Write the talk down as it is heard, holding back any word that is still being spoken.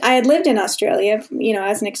I had lived in Australia,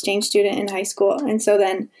 as an exchange student in high school. And so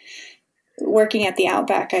then working at the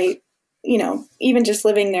Outback, even just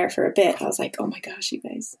living there for a bit, I was like, oh my gosh, you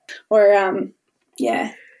guys. Or,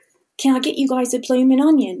 can I get you guys a blooming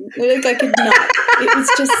onion? Like I could not. It was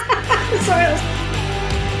just, sorry.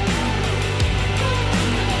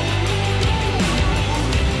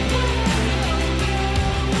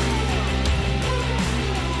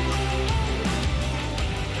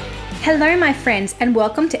 Hello, my friends, and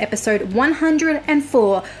welcome to episode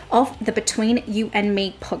 104 of the Between You and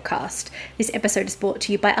Me podcast. This episode is brought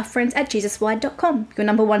to you by our friends at JesusWide.com, your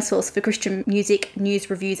number one source for Christian music, news,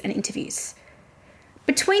 reviews, and interviews.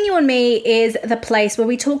 Between You and Me is the place where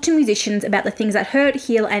we talk to musicians about the things that hurt,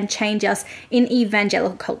 heal, and change us in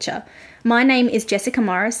evangelical culture. My name is Jessica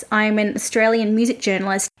Morris. I'm an Australian music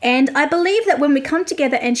journalist, and I believe that when we come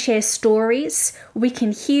together and share stories, we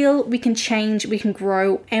can heal, we can change, we can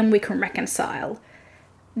grow, and we can reconcile.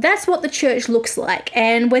 That's what the church looks like,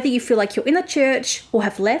 and whether you feel like you're in the church or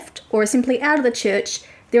have left or are simply out of the church,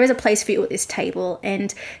 there is a place for you at this table.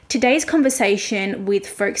 And today's conversation with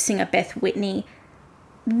folk singer Beth Whitney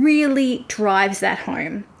really drives that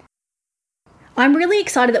home. I'm really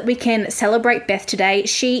excited that we can celebrate Beth today.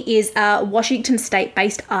 She is a Washington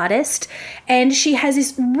State-based artist, and she has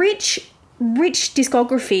this rich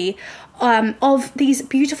discography of these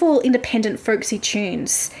beautiful independent folksy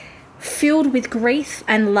tunes filled with grief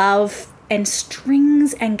and love and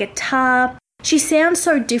strings and guitar. She sounds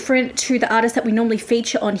so different to the artists that we normally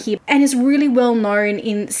feature on here and is really well known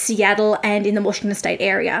in Seattle and in the Washington State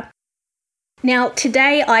area. Now,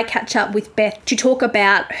 today I catch up with Beth to talk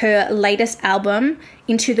about her latest album,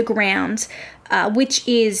 Into the Ground, which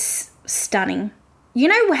is stunning. You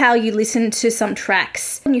know how you listen to some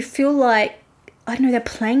tracks and you feel like, I don't know, they're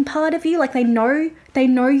playing part of you, like they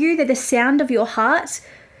know you, they're the sound of your heart.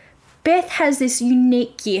 Beth has this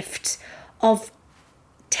unique gift of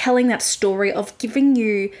telling that story, of giving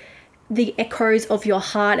you the echoes of your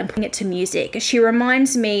heart and putting it to music. She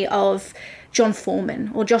reminds me of John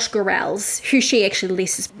Foreman or Josh Gorels, who she actually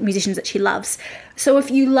lists as musicians that she loves. So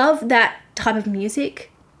if you love that type of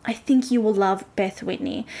music, I think you will love Beth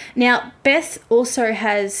Whitney. Now, Beth also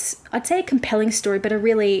has, I'd say, a compelling story, but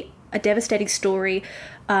a devastating story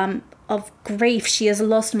of grief. She has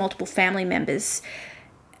lost multiple family members,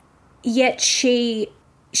 yet she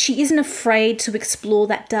isn't afraid to explore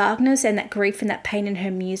that darkness and that grief and that pain in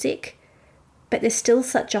her music, but there's still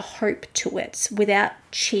such a hope to it without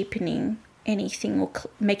cheapening anything or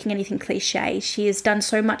making anything cliche. She has done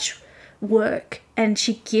so much work and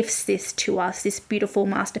she gifts this to us, this beautiful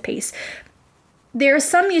masterpiece. There is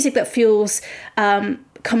some music that feels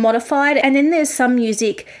commodified, and then there's some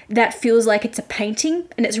music that feels like it's a painting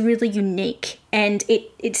and it's really unique and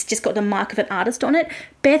it's just got the mark of an artist on it.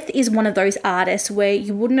 Beth is one of those artists where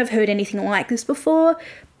you wouldn't have heard anything like this before,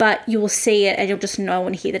 but you'll see it and you'll just know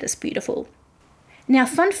and hear that it's beautiful. Now,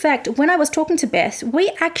 fun fact, when I was talking to Beth,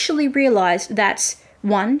 we actually realised that,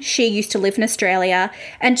 one, she used to live in Australia,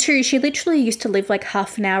 and two, she literally used to live like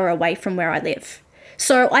half an hour away from where I live.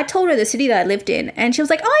 So I told her the city that I lived in, and she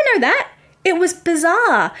was like, oh, I know that. It was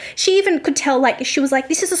bizarre. She even could tell, she was like,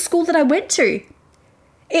 this is a school that I went to.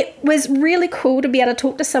 It was really cool to be able to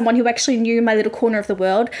talk to someone who actually knew my little corner of the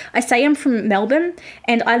world. I say I'm from Melbourne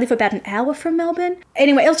and I live about an hour from Melbourne.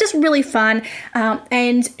 Anyway, it was just really fun.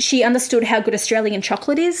 And she understood how good Australian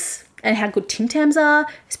chocolate is and how good Tim Tams are,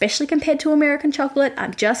 especially compared to American chocolate.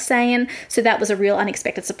 I'm just saying. So that was a real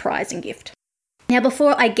unexpected surprise and gift. Now,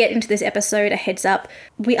 before I get into this episode, a heads up,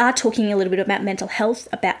 we are talking a little bit about mental health,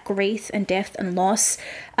 about grief and death and loss.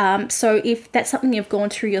 So if that's something you've gone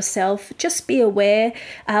through yourself, just be aware.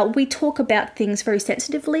 We talk about things very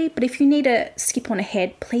sensitively, but if you need to skip on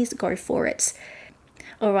ahead, please go for it.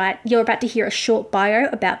 All right, you're about to hear a short bio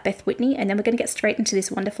about Beth Whitney, and then we're going to get straight into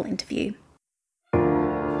this wonderful interview.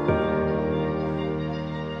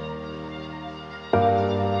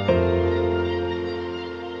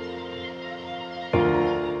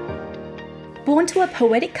 Born to a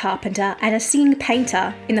poetic carpenter and a singing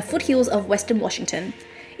painter in the foothills of Western Washington,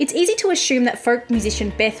 it's easy to assume that folk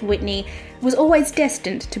musician Beth Whitney was always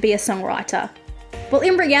destined to be a songwriter. Well,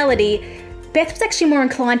 in reality, Beth was actually more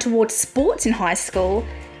inclined towards sports in high school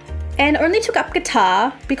and only took up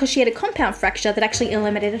guitar because she had a compound fracture that actually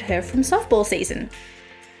eliminated her from softball season.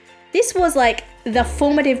 This was like the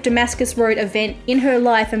formative Damascus Road event in her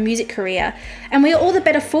life and music career, and we are all the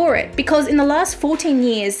better for it because in the last 14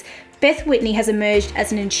 years, Beth Whitney has emerged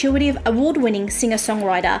as an intuitive, award-winning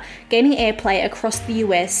singer-songwriter, gaining airplay across the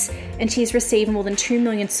US, and she has received more than 2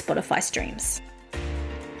 million Spotify streams.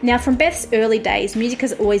 Now, from Beth's early days, music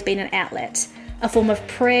has always been an outlet. A form of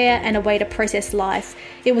prayer and a way to process life,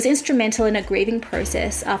 it was instrumental in a grieving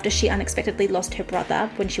process after she unexpectedly lost her brother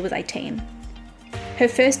when she was 18. Her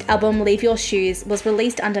first album, Leave Your Shoes, was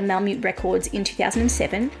released under Malamute Records in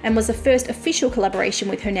 2007 and was the first official collaboration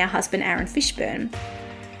with her now husband Aaron Fishburne.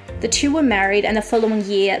 The two were married, and the following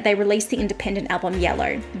year they released the independent album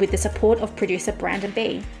Yellow with the support of producer Brandon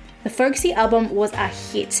B. The folksy album was a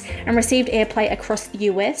hit and received airplay across the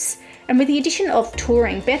US, and with the addition of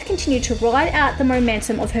touring, Beth continued to ride out the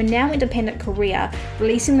momentum of her now independent career,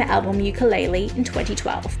 releasing the album Ukulele in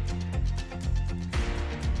 2012.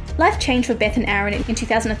 Life changed for Beth and Aaron in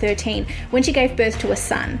 2013 when she gave birth to a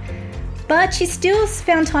son, but she still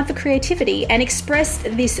found time for creativity and expressed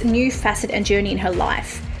this new facet and journey in her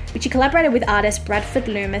life. She collaborated with artist Bradford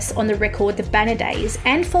Loomis on the record The Banner Days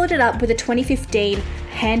and followed it up with the 2015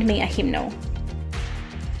 Hand Me a Hymnal.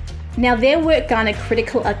 Now, their work garnered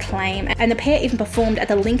critical acclaim, and the pair even performed at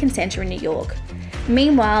the Lincoln Center in New York.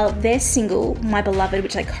 Meanwhile, their single, My Beloved,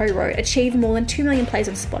 which they co-wrote, achieved more than 2 million plays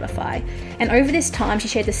on Spotify, and over this time she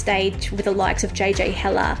shared the stage with the likes of JJ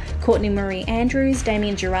Heller, Courtney Marie Andrews,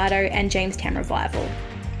 Damien Jurado and Jamestown Revival.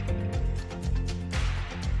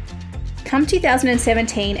 Come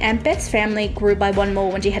 2017, and Beth's family grew by one more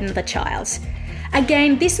when she had another child.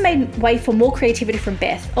 Again, this made way for more creativity from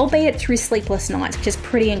Beth, albeit through sleepless nights, which is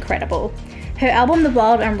pretty incredible. Her album The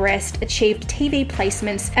Wild Unrest achieved TV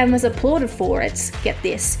placements and was applauded for its, get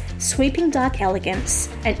this, sweeping dark elegance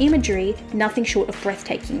and imagery nothing short of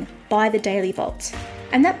breathtaking by the Daily Vault.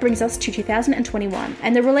 And that brings us to 2021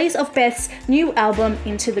 and the release of Beth's new album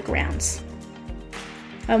Into the Grounds.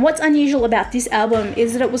 And what's unusual about this album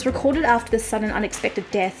is that it was recorded after the sudden unexpected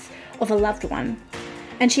death of a loved one.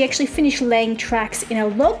 And she actually finished laying tracks in a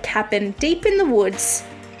log cabin deep in the woods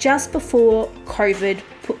just before COVID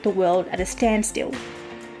put the world at a standstill.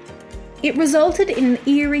 It resulted in an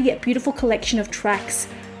eerie yet beautiful collection of tracks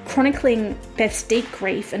chronicling Beth's deep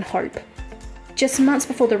grief and hope, just months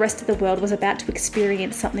before the rest of the world was about to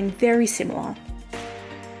experience something very similar.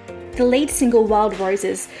 The lead single, Wild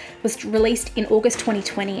Roses, was released in August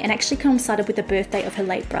 2020 and actually coincided with the birthday of her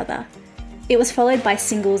late brother. It was followed by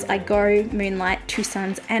singles I Go, Moonlight, Two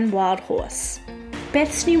Sons and Wild Horse.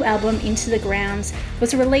 Beth's new album, Into the Grounds,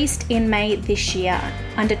 was released in May this year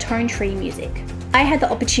under Tone Tree Music. I had the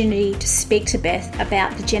opportunity to speak to Beth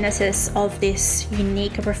about the genesis of this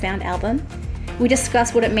unique and profound album. We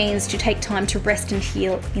discussed what it means to take time to rest and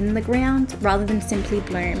heal in the ground rather than simply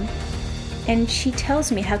bloom. And she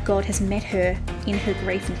tells me how God has met her in her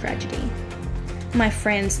grief and tragedy. My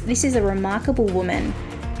friends, this is a remarkable woman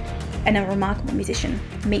and a remarkable musician.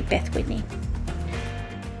 Meet Beth Whitney.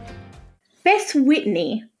 Beth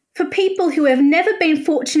Whitney, for people who have never been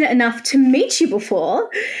fortunate enough to meet you before,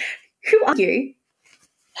 who are you?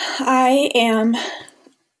 I am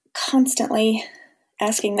constantly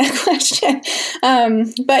asking that question.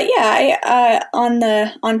 But yeah,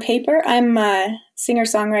 on paper, I'm a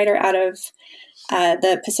singer-songwriter out of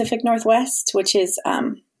the Pacific Northwest, which is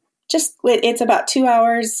it's about 2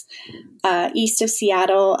 hours east of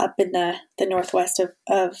Seattle, up in the northwest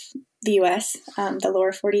of the U.S., the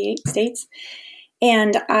lower 48 states.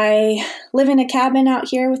 And I live in a cabin out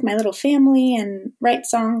here with my little family and write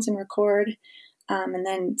songs and record, and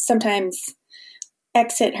then sometimes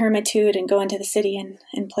exit hermitude and go into the city and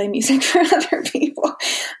play music for other people.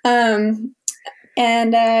 And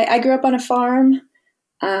I grew up on a farm,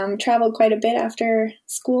 traveled quite a bit after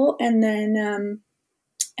school, and then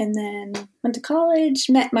went to college,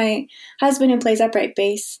 met my husband who plays upright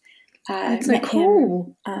bass. That's so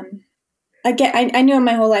cool. Again, I knew him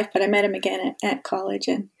my whole life, but I met him again at college,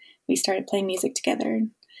 and we started playing music together and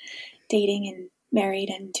dating and married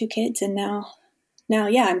and 2 kids. And now,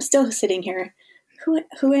 yeah, I'm still sitting here.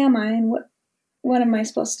 Who am I, and what am I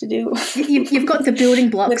supposed to do? You've got the building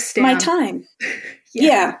blocks down. My time.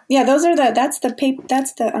 Yeah. Those are that's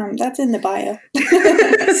in the bio.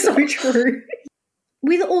 So true.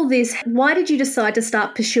 With all this, why did you decide to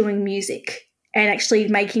start pursuing music and actually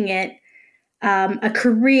making it a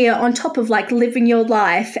career on top of like living your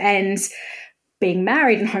life and being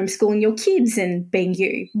married and homeschooling your kids and being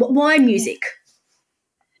you? Why music?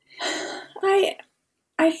 I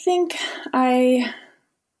think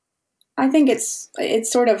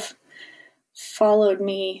it's sort of followed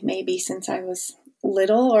me maybe since I was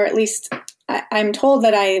little, or at least I'm told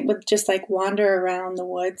that I would just like wander around the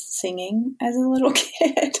woods singing as a little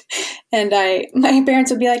kid. And my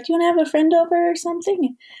parents would be like, "Do you want to have a friend over or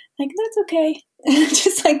something?" Like, that's okay.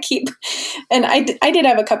 Just like and I did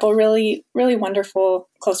have a couple really, really wonderful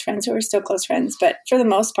close friends who are still close friends. But for the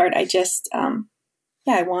most part, I just,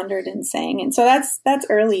 I wandered and sang. And so that's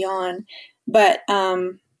early on. But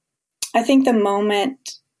I think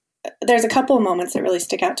there's a couple of moments that really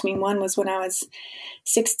stick out to me. One was when I was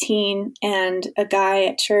 16 and a guy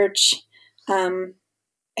at church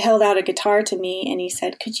held out a guitar to me and he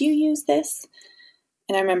said, "Could you use this?"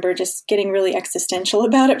 And I remember just getting really existential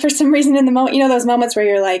about it for some reason in the moment. You know, those moments where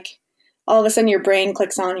you're like, all of a sudden your brain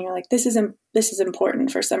clicks on and you're like, this is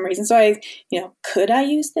important for some reason. So I, could I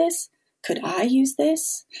use this? Could I use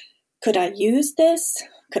this? Could I use this?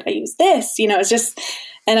 Could I use this? It's just,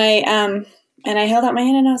 and I held out my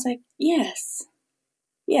hand and I was like, yes.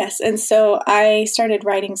 And so I started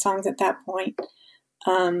writing songs at that point.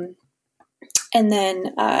 And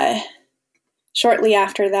then shortly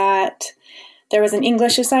after that, there was an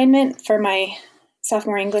English assignment for my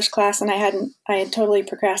sophomore English class, and I had totally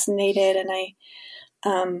procrastinated, and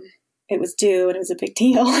it was due, and it was a big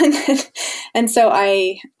deal. And so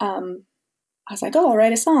I was like, I'll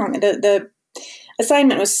write a song. The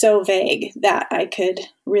assignment was so vague that I could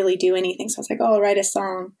really do anything. So I was like, I'll write a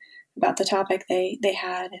song about the topic they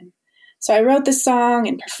had. And so I wrote the song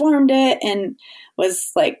and performed it and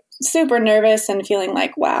was like super nervous and feeling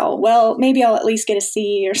like, wow, well, maybe I'll at least get a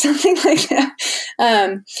C or something like that.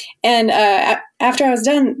 After I was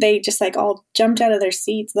done, they just like all jumped out of their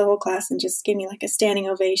seats, the whole class, and just gave me like a standing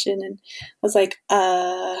ovation. And I was like,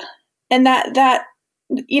 and that,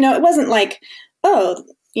 it wasn't like, oh,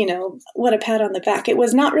 what a pat on the back. It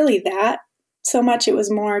was not really that so much. It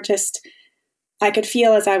was more just, I could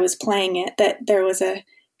feel as I was playing it that there was a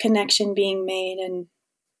connection being made, and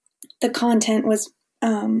the content was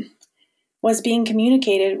being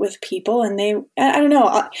communicated with people. And I don't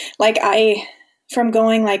know, like from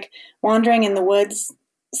going like wandering in the woods,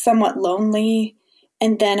 somewhat lonely,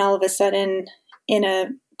 and then all of a sudden in a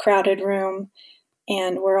crowded room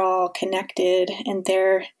and we're all connected and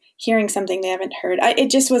they're hearing something they haven't heard. It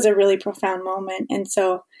just was a really profound moment. And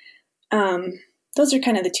so those are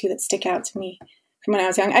kind of the two that stick out to me from when I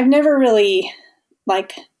was young. I've never really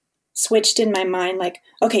like switched in my mind, like,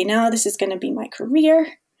 okay, now this is going to be my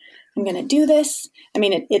career. I'm going to do this. I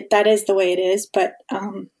mean, that is the way it is, but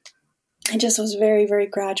it just was very, very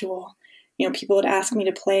gradual. People would ask me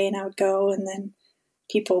to play and I would go, and then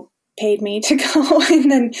people paid me to go. And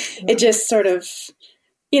then it just sort of,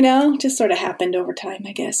 happened over time,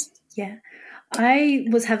 I guess. Yeah. I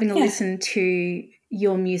was having a listen to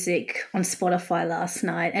your music on Spotify last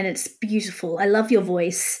night, and it's beautiful. I love your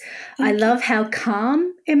voice. I love how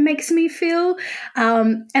calm it makes me feel.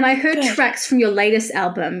 And I heard tracks from your latest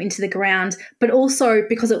album, Into the Ground, but also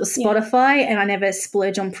because it was Spotify and I never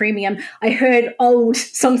splurge on premium, I heard old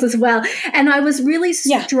songs as well. And I was really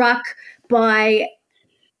struck by,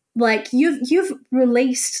 like, you've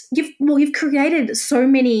created so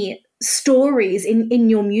many stories in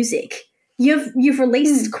your music. You've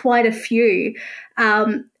released quite a few.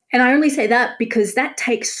 And I only say that because that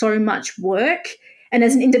takes so much work, and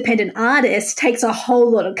as an independent artist takes a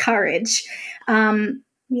whole lot of courage. Have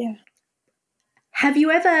you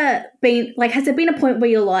ever been like, has there been a point where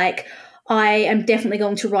you're like, I am definitely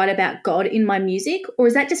going to write about God in my music, or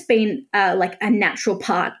has that just been like a natural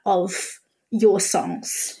part of your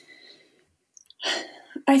songs?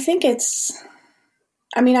 I think I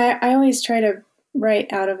always try to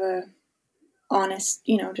write out of a honest,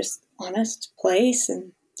 just honest place,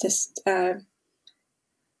 and just I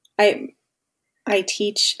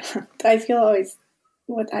teach. I feel always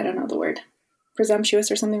I don't know the word, presumptuous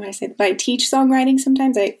or something when I say that, but I teach songwriting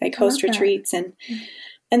sometimes. I host retreats, and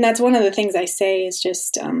that's one of the things I say is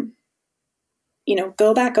just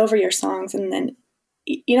go back over your songs, and then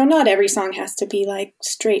not every song has to be like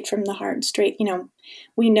straight from the heart, straight.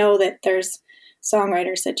 We know that there's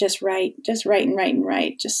songwriters that just write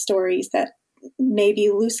just stories that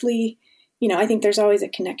maybe loosely, I think there's always a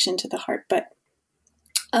connection to the heart, but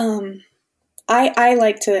I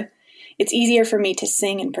like to, it's easier for me to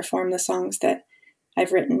sing and perform the songs that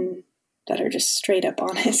I've written that are just straight up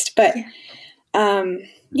honest. But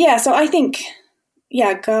so I think,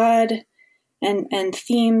 God and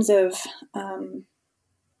themes of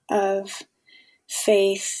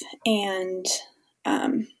faith and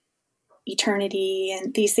eternity,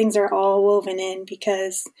 and these things are all woven in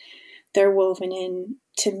because they're woven in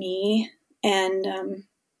to me, and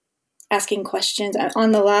asking questions.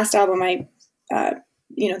 On the last album,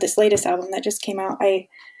 this latest album that just came out, I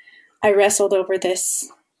wrestled over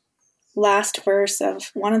this last verse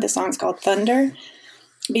of one of the songs called Thunder,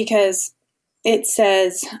 because it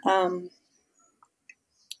says,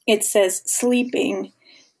 sleeping,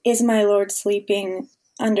 is my Lord sleeping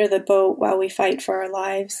under the boat while we fight for our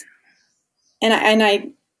lives?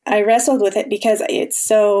 And I wrestled with it because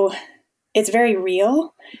it's very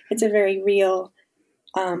real. It's a very real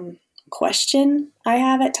question I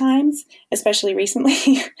have at times, especially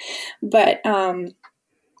recently. But I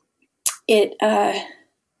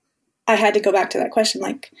had to go back to that question,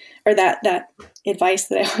 like, or that advice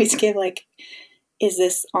that I always give, like, is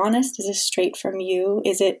this honest? Is this straight from you?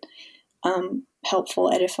 Is it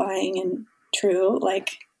helpful, edifying, and true?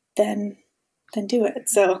 Like, then do it.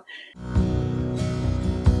 So.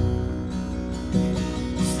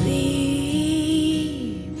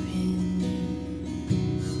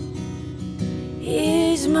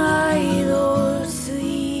 Is my Lord sleeping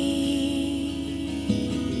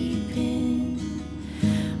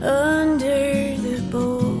under the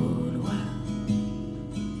boardwalk?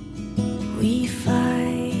 We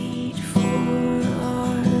fight for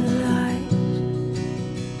our lives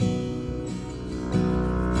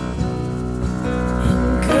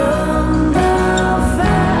and come thou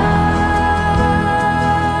fount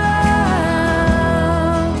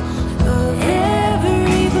of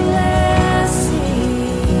every blessing.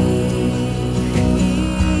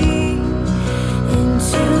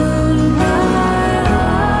 Into my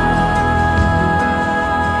heart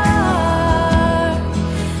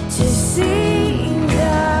to sing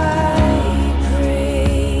thy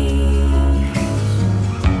praise.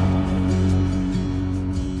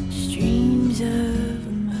 Streams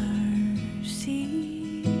of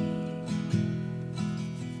mercy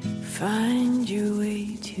find your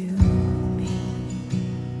way to me.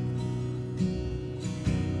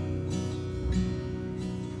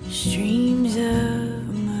 Streams of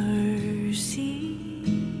mercy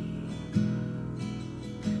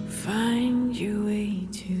find your way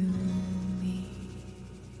to me.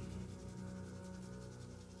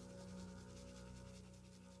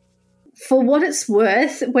 For what it's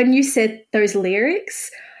worth, when you said those lyrics,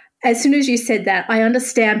 as soon as you said that, I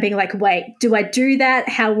understand being like, wait, do I do that?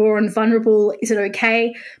 How raw and vulnerable? Is it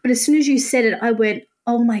okay? But as soon as you said it, I went,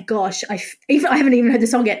 oh my gosh, I haven't even heard the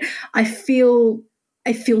song yet. I feel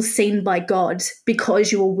seen by God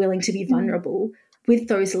because you were willing to be vulnerable with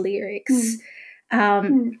those lyrics.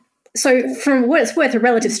 So from what it's worth, a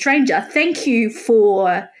relative stranger, thank you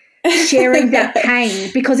for sharing that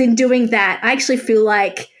pain, because in doing that, I actually feel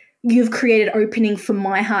like you've created opening for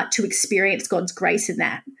my heart to experience God's grace in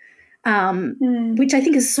that, which I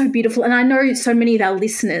think is so beautiful. And I know so many of our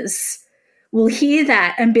listeners will hear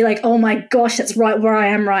that and be like, oh my gosh, that's right where I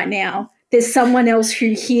am right now. There's someone else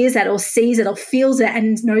who hears that or sees it or feels it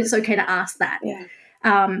and knows it's okay to ask that. Yeah.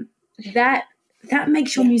 That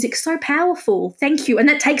makes your music so powerful. Thank you. And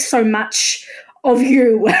that takes so much of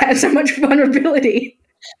you and so much vulnerability.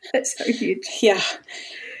 That's so huge. Yeah.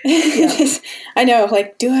 I know,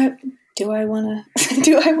 like, do I want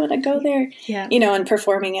to go there? Yeah. You know, and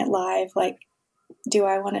performing it live, like, do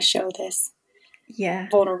I want to show this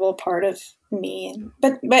vulnerable part of me?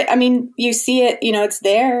 But I mean, you see it, you know, it's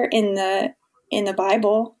there in the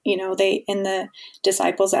Bible, you know, the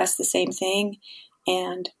disciples asked the same thing.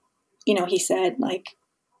 And, you know, he said, like,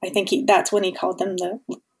 I think that's when he called them the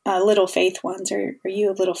little faith ones, or you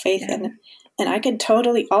of little faith. Yeah. And I could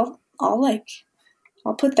totally, I'll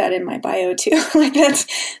put that in my bio too. Like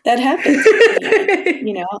that happens,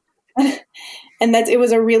 you know, and it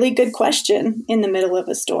was a really good question in the middle of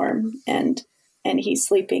a storm, and he's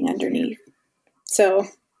sleeping underneath. So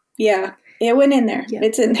yeah, it went in there. Yeah.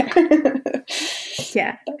 It's in there.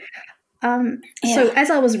 Yeah. So as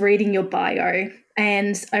I was reading your bio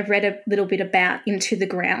and I read a little bit about Into the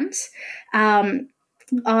Ground, I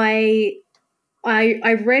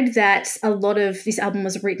read that a lot of this album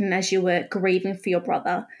was written as you were grieving for your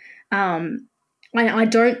brother. I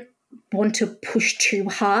don't want to push too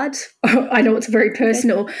hard. I know it's very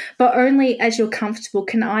personal, but only as you're comfortable,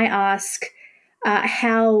 can I ask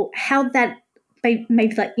how that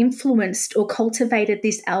maybe like influenced or cultivated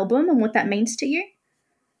this album and what that means to you?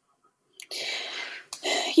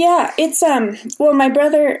 Yeah, it's well, my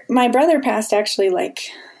brother passed actually like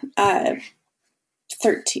in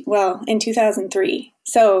 2003.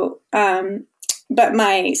 So but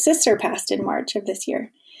my sister passed in March of this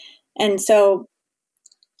year. And so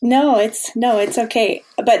no, it's okay.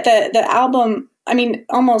 But the album, I mean,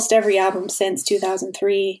 almost every album since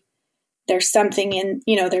 2003, there's something in,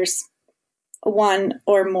 you know, there's one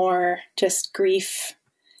or more just grief.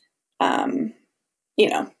 You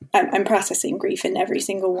know, I'm processing grief in every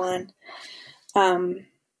single one. And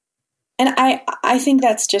I think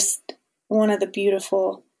that's just one of the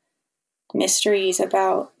beautiful mysteries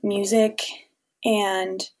about music,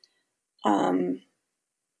 and,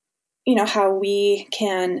 you know, how we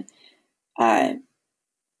can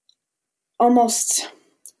almost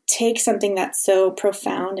take something that's so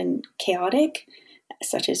profound and chaotic,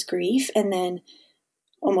 such as grief, and then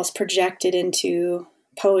almost project it into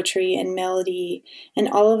poetry and melody, and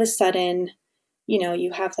all of a sudden,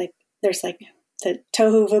 you have like, there's like the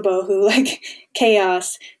tohu vabohu, like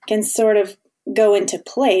chaos can sort of go into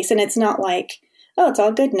place, and it's not like, oh, it's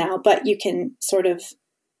all good now, but you can sort of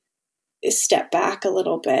step back a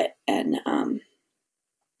little bit and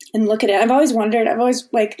look at it. I've always wondered, I've always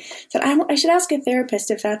like said, I should ask a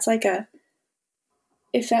therapist if that's like a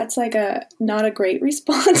not a great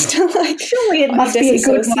response to like, surely it must be a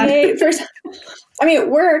good one. I mean, it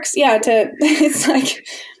works. Yeah. It's like,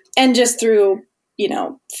 and just through,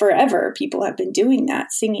 forever people have been doing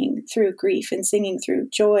that, singing through grief and singing through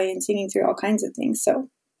joy and singing through all kinds of things. So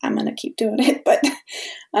I'm going to keep doing it. But,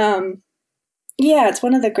 yeah, it's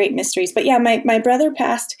one of the great mysteries. But yeah, my brother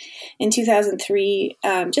passed in 2003.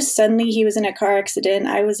 Just suddenly he was in a car accident.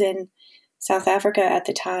 I was in South Africa at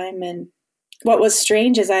the time. And what was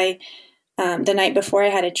strange is the night before I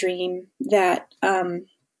had a dream that, I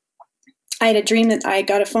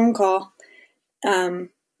got a phone call,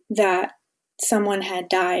 that someone had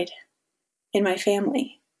died in my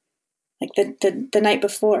family, like the night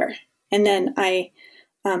before. And then I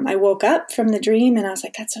woke up from the dream and I was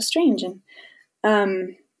like, that's so strange.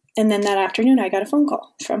 And then that afternoon I got a phone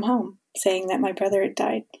call from home saying that my brother had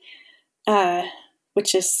died,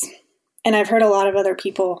 which is, and I've heard a lot of other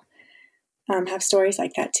people have stories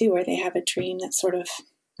like that too, where they have a dream that sort of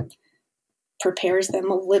prepares them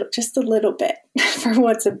just a little bit for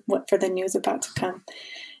for the news about to come.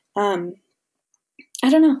 I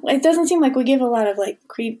don't know. It doesn't seem like we give a lot of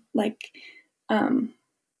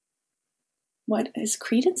what is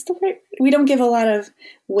credence the word? We don't give a lot of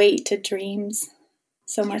weight to dreams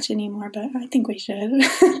so much anymore, but I think we should.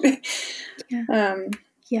 Yeah.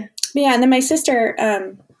 Yeah. And then my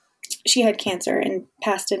sister, she had cancer and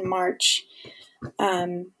passed in March.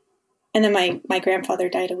 And then my grandfather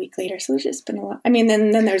died a week later. So it's just been a lot. I mean,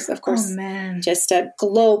 then there's, of course, just a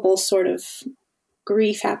global sort of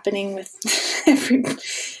grief happening with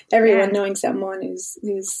everyone knowing someone who's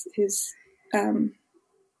been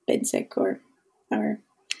sick or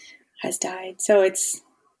has died. So it's,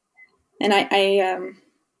 and I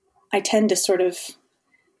tend to sort of,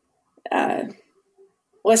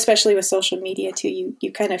 well, especially with social media too,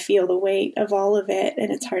 you kind of feel the weight of all of it,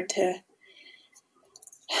 and it's hard to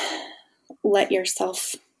let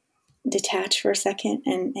yourself detach for a second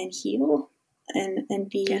and heal and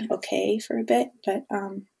be okay for a bit. But,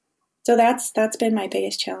 so that's been my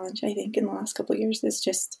biggest challenge, I think, in the last couple of years, is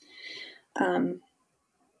just,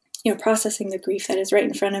 processing the grief that is right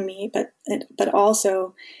in front of me, but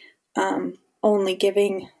also, only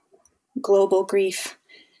giving global grief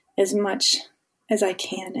as much as I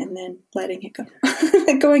can, and then letting it go,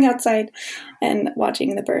 going outside and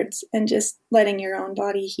watching the birds and just letting your own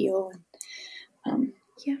body heal. And,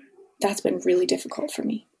 that's been really difficult for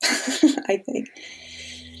me, I think.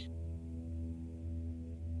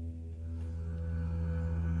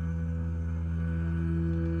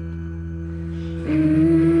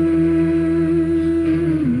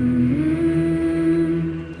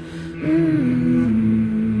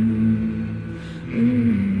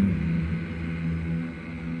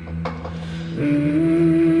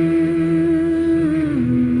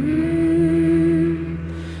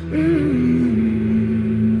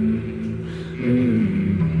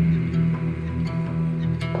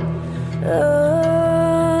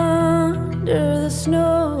 Under the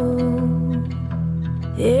snow,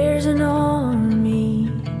 there's an army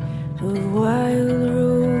of wild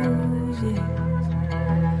roses.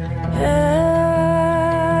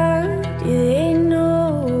 How do they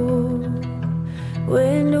know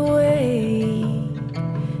when to wait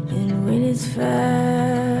and when it's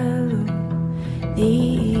fallow?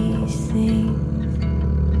 These things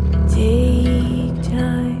take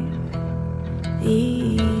time.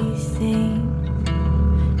 These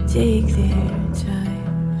things take their time.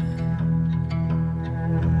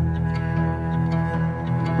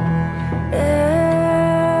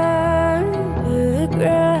 Out of the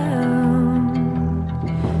ground,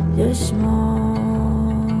 the smallest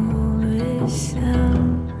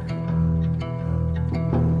sound.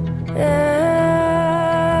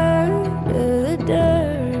 Out of the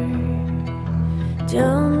dirt,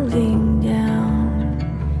 tumbling down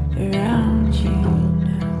around you now.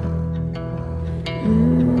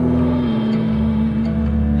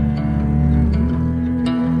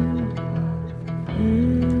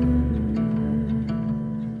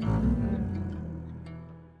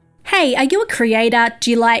 Hey, are you a creator? Do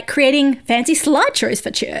you like creating fancy slideshows for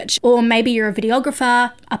church? Or maybe you're a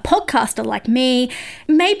videographer, a podcaster like me.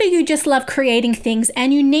 Maybe you just love creating things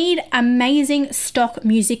and you need amazing stock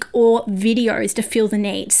music or videos to fill the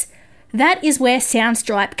needs. That is where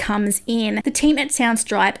Soundstripe comes in. The team at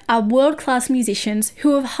Soundstripe are world-class musicians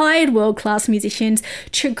who have hired world-class musicians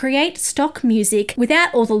to create stock music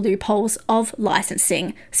without all the loopholes of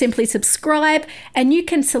licensing. Simply subscribe and you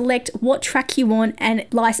can select what track you want and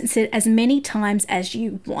license it as many times as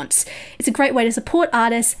you want. It's a great way to support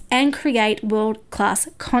artists and create world-class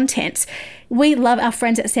content. We love our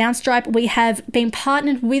friends at Soundstripe. We have been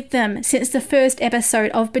partnered with them since the first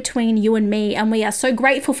episode of Between You and Me, and we are so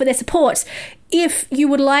grateful for their support. If you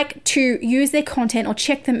would like to use their content or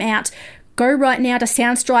check them out, go right now to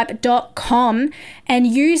soundstripe.com and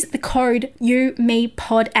use the code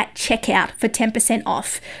YouMePod at checkout for 10%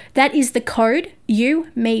 off. That is the code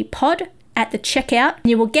YouMePod at the checkout, and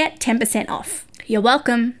you will get 10% off. You're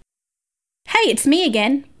welcome. Hey, it's me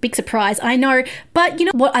again. Big surprise, I know. But you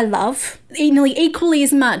know what I love? Nearly equally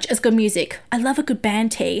as much as good music. I love a good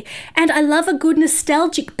band tee. And I love a good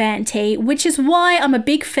nostalgic band tee, which is why I'm a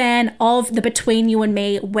big fan of the Between You and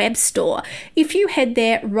Me web store. If you head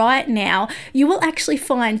there right now, you will actually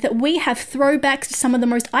find that we have throwbacks to some of the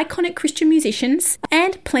most iconic Christian musicians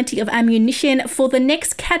and plenty of ammunition for the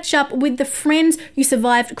next catch up with the friends you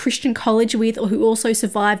survived Christian college with or who also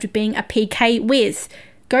survived being a PK with.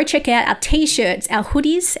 Go check out our t-shirts, our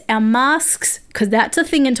hoodies, our masks, because that's a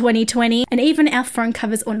thing in 2020, and even our phone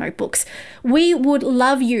covers or notebooks. We would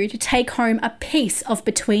love you to take home a piece of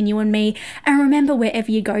Between You and Me, and remember wherever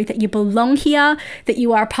you go that you belong here, that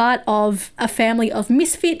you are a part of a family of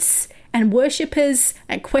misfits and worshippers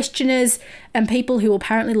and questioners and people who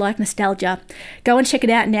apparently like nostalgia. Go and check it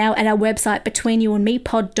out now at our website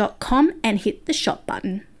betweenyouandmepod.com and hit the shop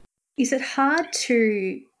button. Is it hard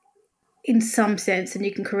to, in some sense, and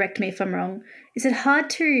you can correct me if I'm wrong, is it hard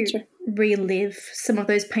to relive some of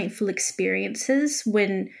those painful experiences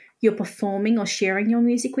when you're performing or sharing your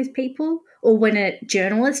music with people, or when a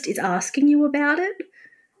journalist is asking you about it?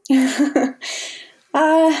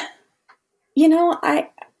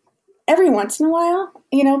 Every once in a while,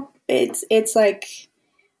 it's like,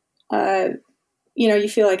 you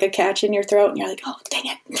feel like a catch in your throat and you're like, oh, dang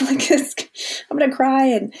it, I'm going to cry,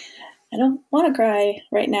 and I don't want to cry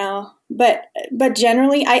right now. But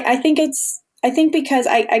generally, I think because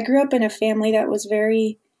I grew up in a family that was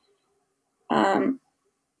very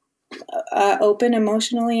open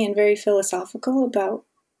emotionally and very philosophical about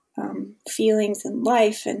feelings and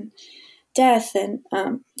life and death, and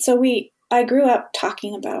so I grew up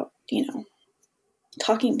talking about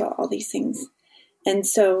all these things, and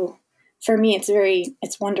so for me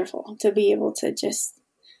it's wonderful to be able to just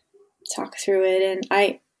talk through it. And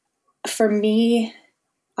I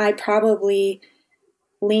probably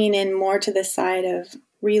lean in more to the side of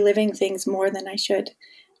reliving things more than I should,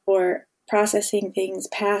 or processing things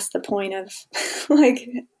past the point of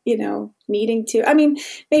needing to. I mean,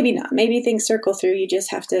 maybe not. Maybe things circle through. You just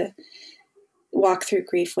have to walk through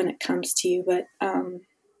grief when it comes to you. But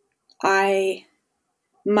my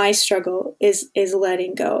struggle is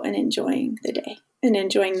letting go and enjoying the day and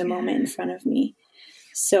enjoying the moment in front of me.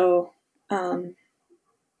 So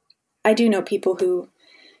I do know people who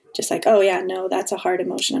just like, oh yeah, no, that's a hard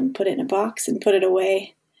emotion. I'm gonna put it in a box and put it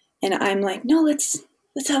away. And I'm like, no, let's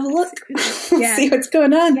have a look. Let's see what's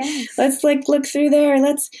going on. Yes. Let's look through there.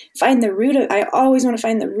 Let's find the root of, I always want to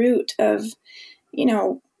find the root of,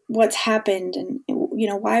 what's happened, and,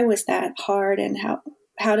 why was that hard, and how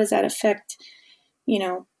does that affect,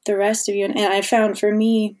 the rest of you. And I found for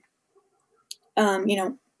me,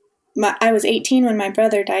 I was 18 when my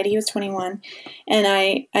brother died. He was 21. And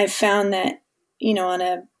I found that,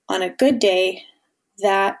 on a good day,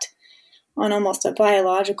 that on almost a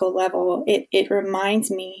biological level, it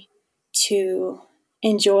reminds me to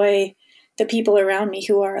enjoy the people around me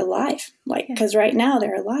who are alive. Because right now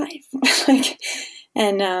they're alive.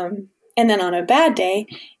 And then on a bad day,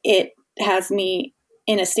 it has me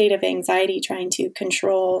in a state of anxiety, trying to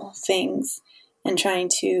control things and trying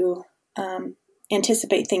to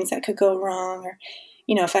anticipate things that could go wrong, or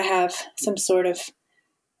if I have some sort of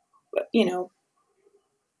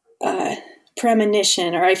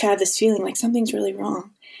premonition, or I've had this feeling like something's really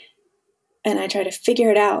wrong, and I try to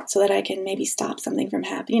figure it out so that I can maybe stop something from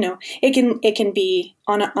happening. It can be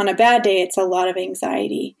on a bad day, it's a lot of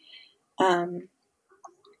anxiety, but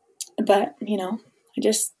I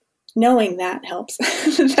just knowing that helps.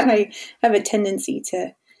 That I have a tendency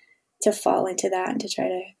to fall into that and to try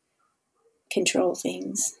to control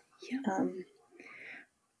things. Yeah.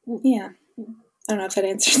 I don't know if that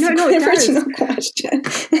answers the original question.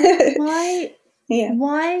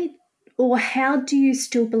 Why or how do you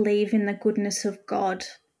still believe in the goodness of God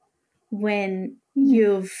when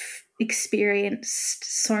you've experienced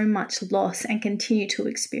so much loss and continue to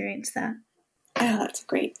experience that? that's a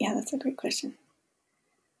great question.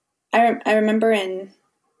 I remember in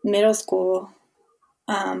middle school,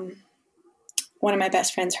 one of my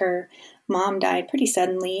best friends, her mom died pretty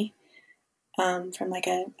suddenly from like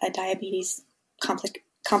a diabetes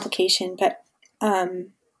complication. But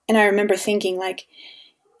and I remember thinking, like,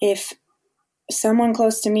 if someone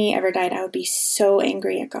close to me ever died, I would be so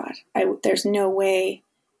angry at God. There's no way,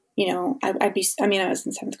 I'd be. I mean, I was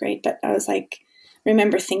in 7th grade, but I was like,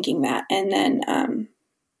 remember thinking that, and then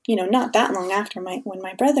not that long after when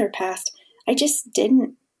my brother passed, I just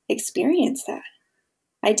didn't experience that.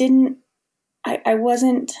 I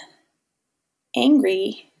wasn't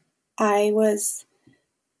angry. I was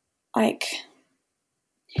like,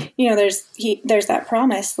 there's that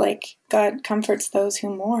promise, like, God comforts those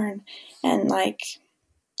who mourn. And like,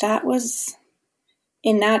 that was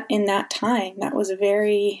in that time, that was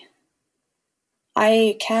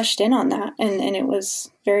I cashed in on that, and it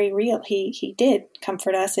was very real. He did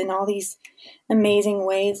comfort us in all these amazing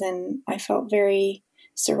ways, and I felt very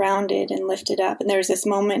surrounded and lifted up. And there was this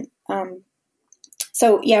moment.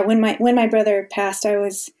 So yeah, when my brother passed, I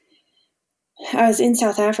was in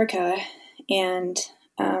South Africa, and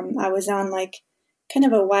I was on like kind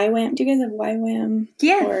of a YWAM. Do you guys have YWAM?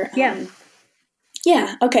 Yeah.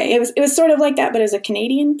 Yeah. Okay. It was sort of like that, but it was a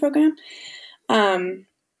Canadian program.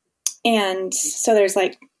 And so there's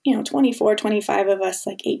like, 24, 25 of us,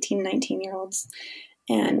 like 18, 19-year-olds.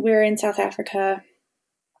 And we were in South Africa.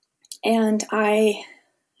 And I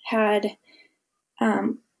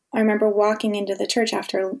remember walking into the church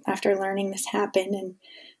after learning this happened, and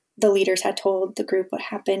the leaders had told the group what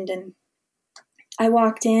happened. And I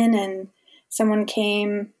walked in, and someone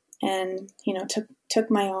came and, took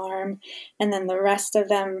my arm, and then the rest of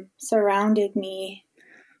them surrounded me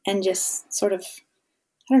and just sort of,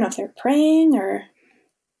 I don't know if they're praying or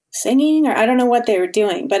singing, or I don't know what they were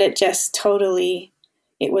doing, but it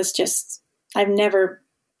was just, I've never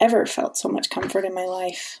ever felt so much comfort in my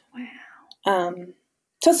life. Wow.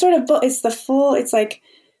 So it's sort of, it's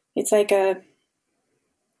like a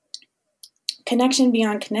connection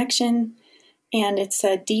beyond connection, and it's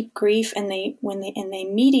a deep grief, and when they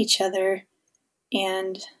meet each other,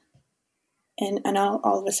 and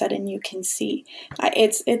all of a sudden you can see.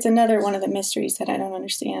 It's another one of the mysteries that I don't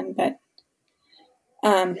understand, but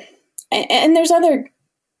and there's other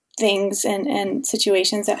things and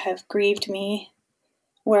situations that have grieved me,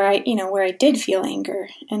 where I did feel anger,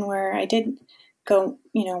 and where I did go,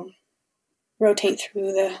 rotate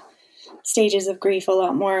through the stages of grief a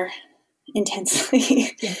lot more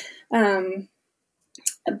intensely. Yeah.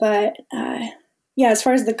 But as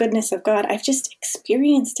far as the goodness of God, I've just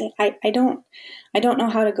experienced it. I don't know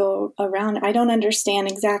how to go around it. I don't understand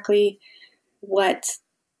exactly what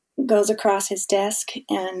goes across his desk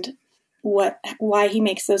and why he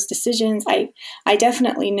makes those decisions. I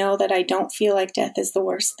definitely know that I don't feel like death is the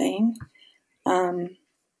worst thing.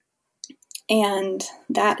 And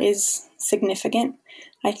that is significant,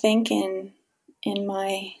 I think, in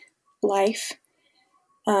my life,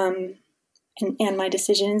 and my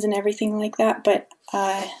decisions and everything like that. But,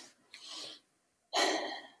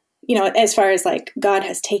 as far as like God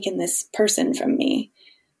has taken this person from me,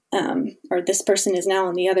 or this person is now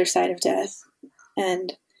on the other side of death.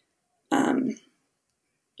 And,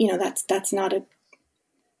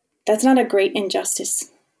 that's not a great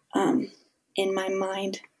injustice, in my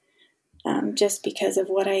mind, just because of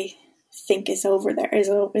what I think is over there, is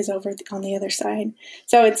over on the other side.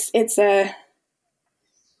 So it's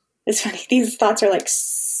funny. These thoughts are like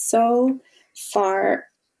so far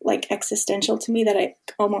like existential to me that I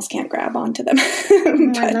almost can't grab onto them.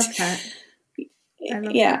 But, I love that.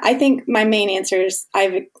 I think my main answer is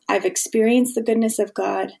I've experienced the goodness of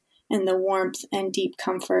God and the warmth and deep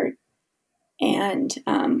comfort, and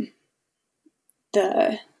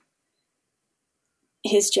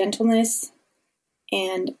his gentleness,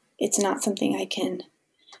 and it's not something I can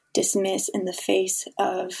dismiss in the face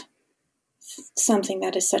of something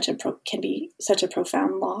that is can be such a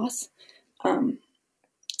profound loss.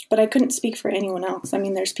 But I couldn't speak for anyone else. I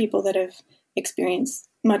mean, there's people that have experienced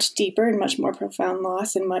much deeper and much more profound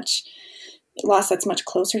loss, and much loss that's much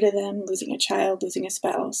closer to them, losing a child, losing a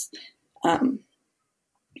spouse.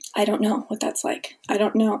 I don't know what that's like. I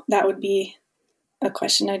don't know. That would be a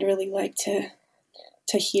question I'd really like to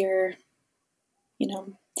hear,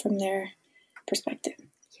 from their perspective.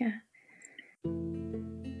 Yeah.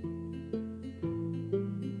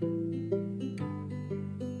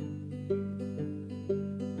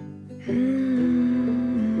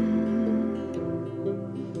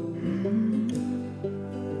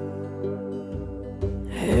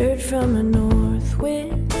 Heard from a north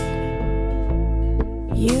wind,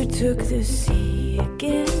 you took the sea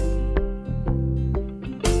again,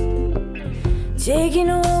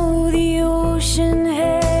 taking all the ocean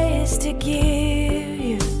has to give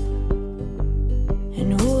you.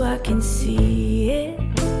 And oh, I can see it,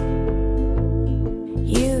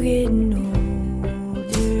 you getting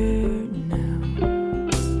older now.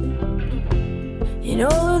 In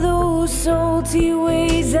all of those salty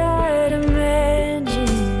ways I'd imagine,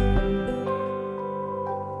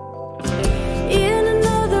 in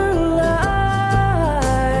another life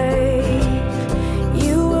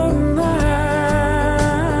you were mine,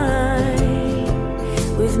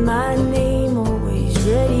 with my name always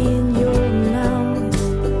ready in your mouth.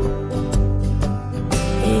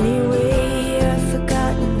 Anyway, I've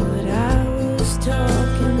forgotten what I was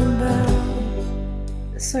talking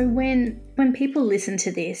about. So when people listen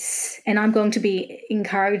to this, and I'm going to be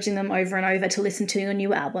encouraging them over and over to listen to your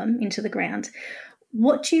new album, Into the Ground,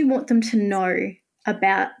 what do you want them to know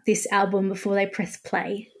about this album before they press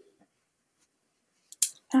play?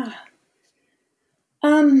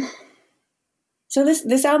 So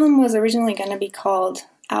this album was originally going to be called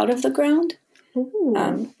Out of the Ground,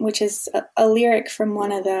 Ooh. which is a lyric from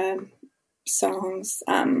one of the songs,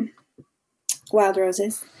 Wild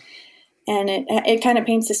Roses. And it kind of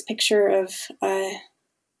paints this picture of,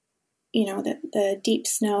 the deep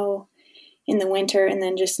snow in the winter, and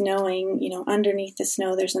then just knowing, underneath the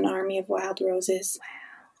snow, there's an army of wild roses.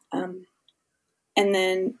 Wow. And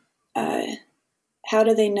then how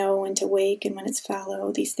do they know when to wake and when it's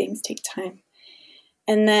fallow? These things take time.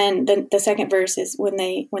 And then the second verse is when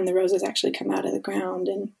the roses actually come out of the ground,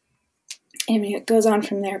 and I mean, it goes on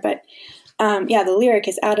from there. But the lyric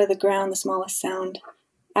is out of the ground, the smallest sound,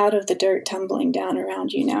 out of the dirt, tumbling down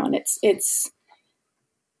around you now. And it's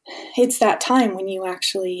that time when you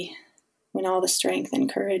actually, when all the strength and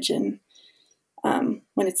courage and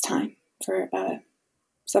when it's time for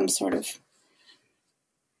some sort of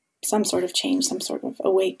change, some sort of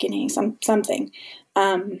awakening, something.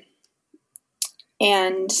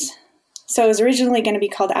 And so it was originally going to be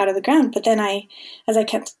called Out of the Ground, but then as I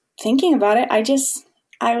kept thinking about it, I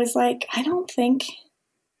was like, I don't think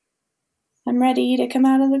I'm ready to come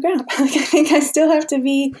out of the ground. I think I still have to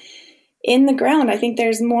be in the ground. I think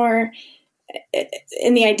there's more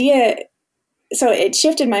in the idea. So it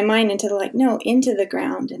shifted my mind into into the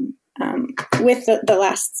ground. And with the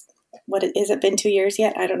last, has it been 2 years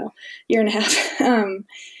yet? I don't know, year and a half.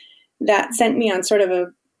 That sent me on sort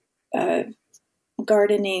of a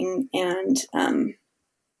gardening and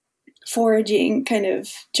foraging kind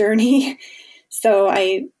of journey. So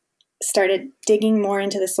I started digging more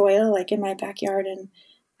into the soil, like in my backyard, and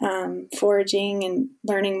foraging and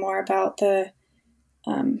learning more about the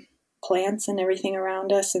plants and everything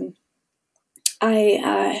around us. And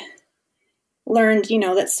I learned,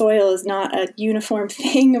 that soil is not a uniform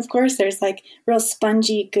thing. Of course, there's like real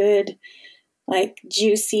spongy, good, like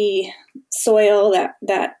juicy soil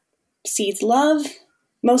that seeds love.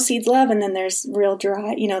 Most seeds love, and then there's real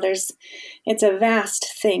dry. It's a vast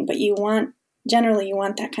thing, but generally you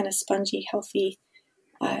want that kind of spongy, healthy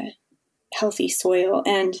soil.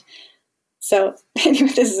 And so, anyway,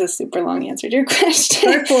 this is a super long answer to your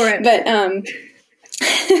question. Go for it. But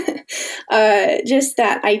just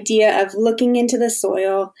that idea of looking into the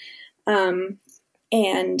soil,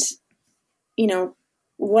 and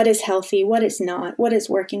what is healthy, what is not, what is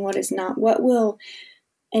working, what is not, what will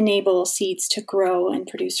enable seeds to grow and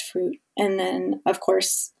produce fruit. And then, of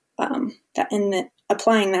course,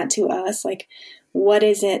 applying that to us, like, what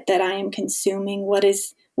is it that I am consuming? What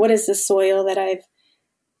is the soil that I've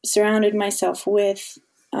surrounded myself with?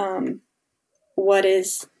 What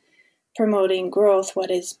is promoting growth? What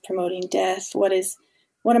is promoting death? What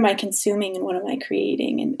am I consuming and what am I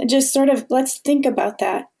creating? And just sort of, let's think about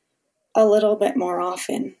that a little bit more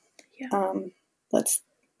often. Yeah. Let's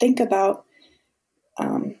think about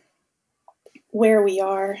where we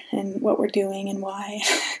are and what we're doing and why.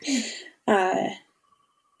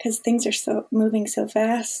 Because things are moving so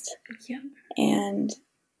fast. Yeah. And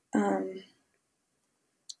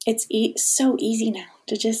it's so easy now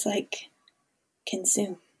to just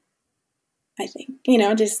consume. I think,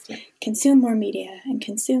 just consume more media and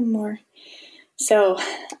consume more. So,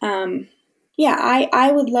 I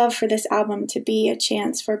would love for this album to be a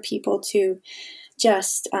chance for people to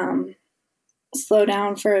just slow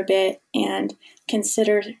down for a bit and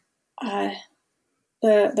consider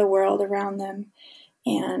the world around them,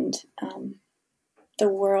 and the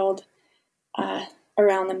world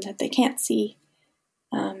around them that they can't see,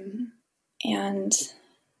 and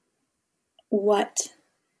what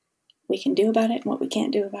we can do about it and what we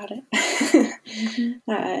can't do about it.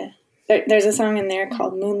 Mm-hmm. There's a song in there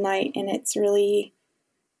called Moonlight, and it's really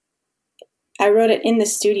I wrote it in the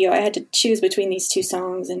studio. I had to choose between these two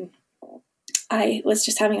songs, and I was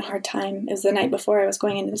just having a hard time. It was the night before I was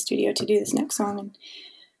going into the studio to do this next song.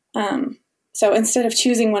 And so instead of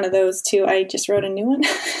choosing one of those two, I just wrote a new one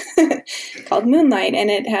called Moonlight. And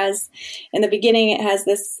it has, in the beginning, it has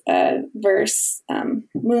this verse,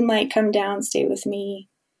 moonlight, come down, stay with me.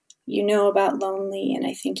 You know about lonely, and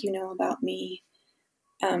I think you know about me.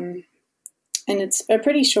 And it's a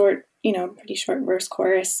pretty short verse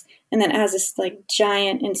chorus. And then it has this like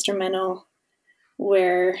giant instrumental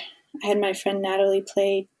where I had my friend Natalie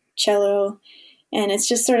play cello, and it's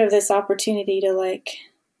just sort of this opportunity to like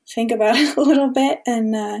think about it a little bit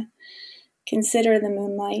and consider the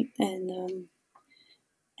moonlight, and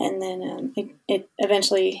then it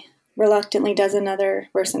eventually reluctantly does another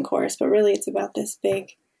verse and chorus, but really it's about this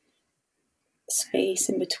big space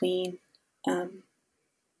in between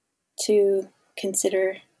to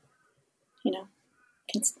consider,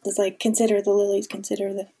 it's like consider the lilies,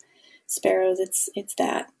 consider the sparrows. It's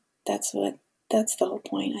that's the whole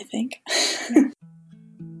point, I think.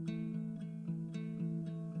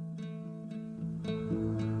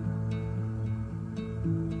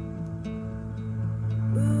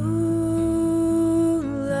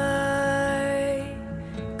 Moonlight,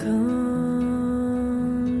 come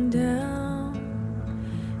down,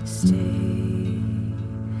 stay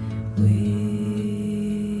with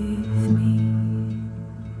me.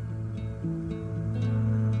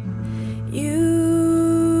 You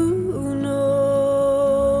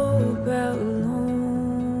know about lonely,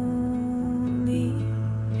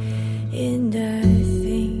 and I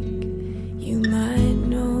think you might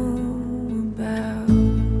know about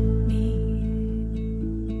me,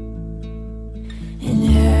 and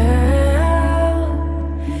how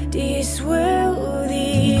do you swell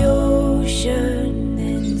the ocean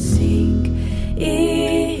and sink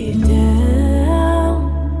it down?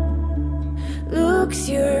 Looks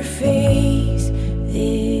your face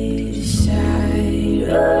this side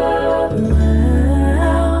around,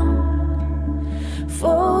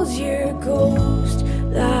 folds your ghost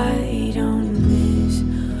light on this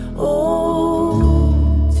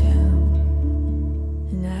old town,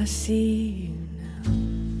 and I see you now.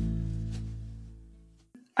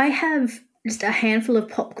 I have just a handful of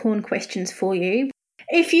popcorn questions for you.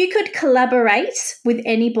 If you could collaborate with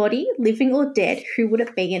anybody, living or dead, who would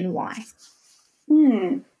it be and why?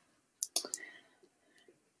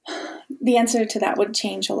 The answer to that would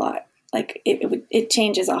change a lot. Like it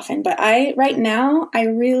changes often, but right now I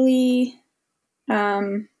really,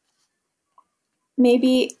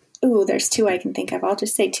 maybe, there's two I can think of. I'll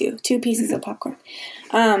just say two pieces of popcorn.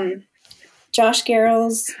 Josh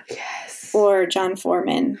Garrels, Yes. or John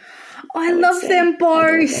Foreman. I would love say. them I love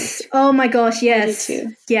both. them. Oh my gosh, yes. I do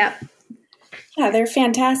too. Yeah. Yeah, they're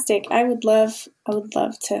fantastic. I would love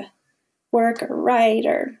to work or write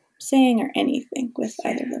or sing or anything with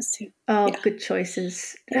either of those two. Oh, Yeah. good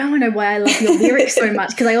choices. I don't know why I love your lyrics so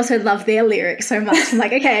much, because I also love their lyrics so much. I'm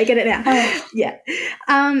like, okay, I get it now. Oh. Yeah.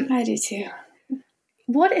 I do too.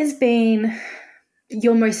 What has been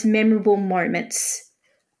your most memorable moments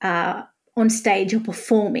on stage or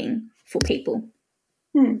performing for people?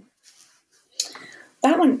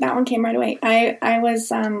 That one came right away. I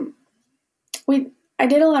was I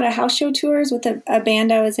did a lot of house show tours with a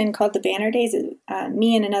band I was in called the Banner Days.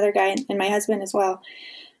 Me and another guy and my husband as well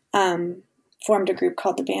formed a group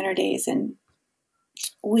called the Banner Days, and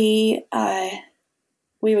we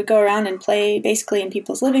would go around and play basically in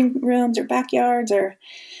people's living rooms or backyards or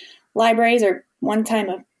libraries, or one time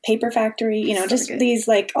a paper factory. So just good. these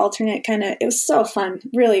like alternate kind of. It was so fun,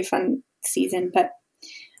 really fun season. But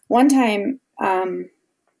one time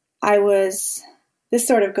this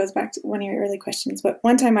sort of goes back to one of your early questions, but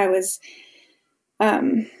one time I was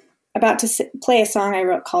about to play a song I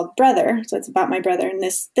wrote called Brother. So it's about my brother. And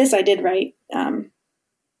this I did write,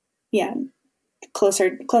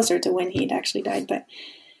 closer to when he'd actually died. But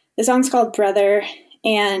the song's called Brother.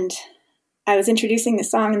 And I was introducing the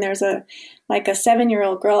song, and there was a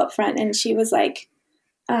 7-year-old girl up front, and she was like,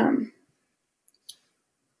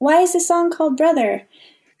 why is this song called Brother?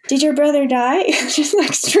 Did your brother die? Just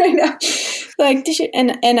like straight up, like,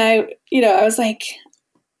 and I, I was like,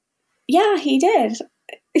 yeah, he did.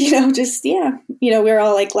 We were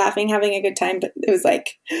all like laughing, having a good time, but it was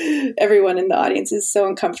like everyone in the audience is so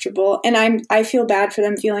uncomfortable, and I feel bad for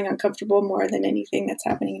them feeling uncomfortable more than anything that's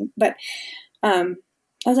happening. But I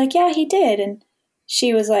was like, yeah, he did, and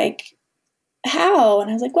she was like, how? And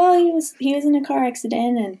I was like, well, he was in a car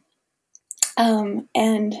accident,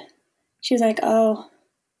 and she was like, oh,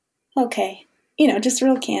 okay, just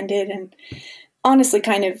real candid and honestly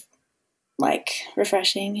kind of like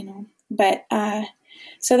refreshing, but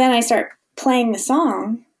so then I start playing the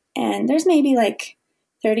song, and there's maybe like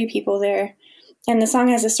 30 people there, and the song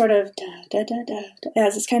has this sort of da, da, da, da, it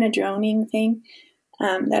has this kind of droning thing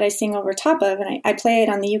that I sing over top of, and I play it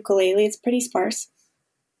on the ukulele. It's pretty sparse,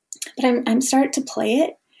 but I'm start to play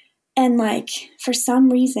it, and like for some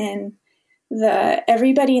reason,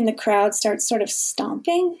 everybody in the crowd starts sort of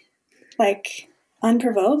stomping, like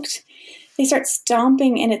unprovoked. They start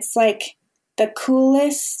stomping, and it's like the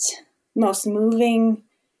coolest, most moving,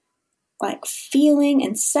 like feeling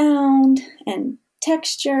and sound and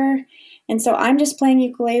texture. And so I'm just playing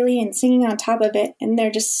ukulele and singing on top of it, and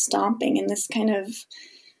they're just stomping in this kind of,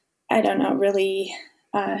 I don't know, really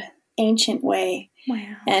ancient way.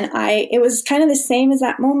 Wow. And it was kind of the same as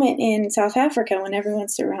that moment in South Africa when everyone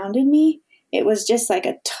surrounded me. It was just like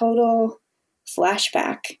a total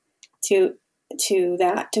flashback to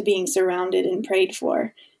being surrounded and prayed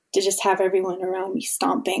for, to just have everyone around me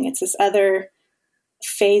stomping. It's this other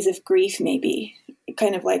phase of grief, maybe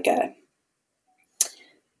kind of like an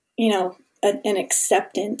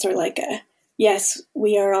acceptance, or like yes,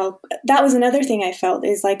 we are all, that was another thing I felt,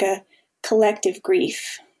 is like a collective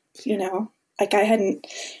grief, like I hadn't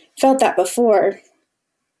felt that before,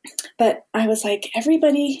 but I was like,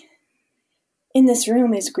 everybody in this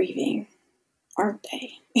room is grieving, aren't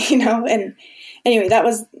they? And anyway, that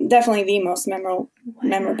was definitely the most memorable.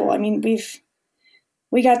 I mean,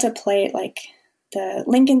 we got to play at like the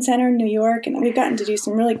Lincoln Center in New York, and we've gotten to do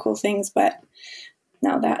some really cool things, but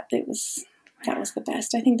no, that was the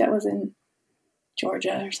best. I think that was in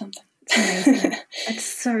Georgia or something. Amazing. That's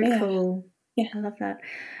so cool. Yeah. I love that.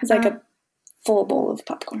 It's like a full bowl of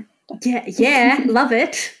popcorn. Yeah. Love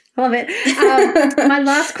it. My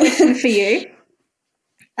last question for you.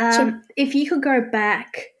 Sure. If you could go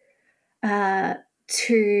back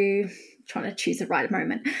to, trying to choose the right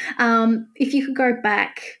moment, if you could go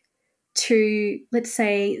back to, let's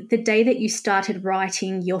say, the day that you started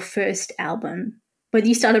writing your first album, whether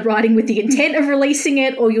you started writing with the intent of releasing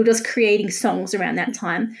it or you're just creating songs around that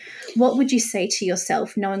time, what would you say to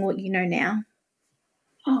yourself knowing what you know now?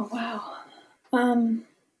 Oh, wow. I'm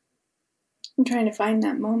trying to find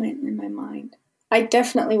that moment in my mind. I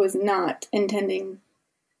definitely was not intending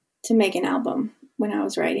to make an album when I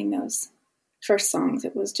was writing those first songs.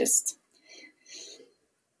 It was just,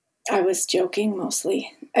 I was joking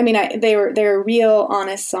mostly. I mean, they were real,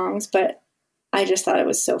 honest songs, but I just thought it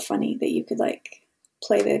was so funny that you could like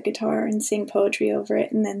play the guitar and sing poetry over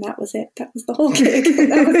it, and then that was it. That was the whole gig.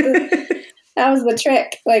 That was the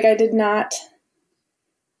trick. Like, I did not.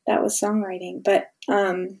 That was songwriting, but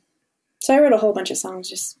so I wrote a whole bunch of songs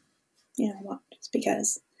just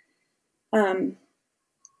because. I'm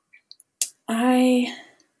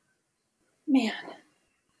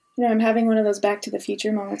having one of those Back to the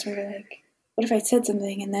Future moments where you're like, what if I said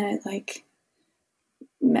something and then it like,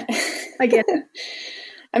 I get it.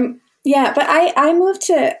 But I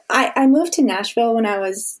moved to Nashville when I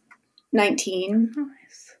was 19.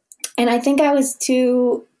 Nice. And I think I was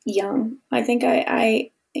too young. I think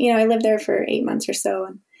I lived there for 8 months or so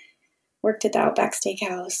and worked at the Outback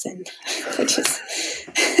Steakhouse, and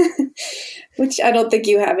which I don't think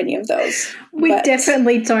you have any of those. We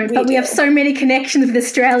definitely don't, but we have so many connections with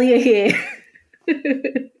Australia here.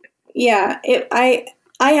 Yeah, I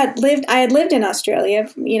had lived in Australia,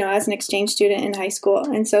 as an exchange student in high school,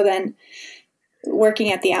 and so then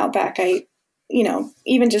working at the Outback, I,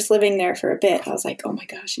 even just living there for a bit, I was like, oh my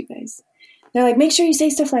gosh, you guys. They're like, make sure you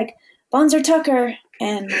say stuff like Bonzer Tucker,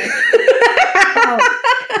 and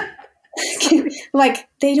like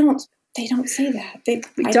they don't say that. I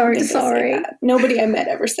don't think sorry. They say that. Nobody I met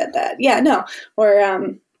ever said that. Yeah, no. Or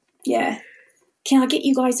can I get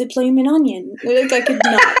you guys a Bloomin' Onion? Like, I could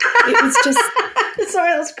not. It was just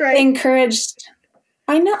sorry, that's great. They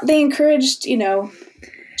encouraged,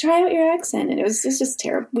 try out your accent, and it was just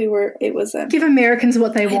terrible. Give Americans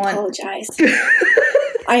what they want. I apologize.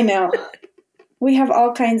 I know. We have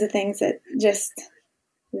all kinds of things that just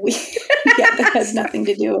that has nothing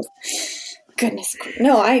to do with goodness.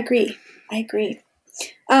 No, I agree.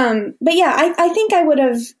 But yeah, I think I would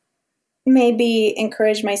have maybe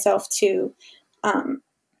encouraged myself to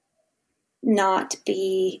not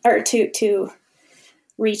be, or to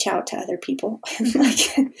reach out to other people and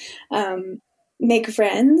like make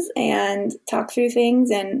friends and talk through things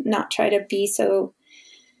and not try to be so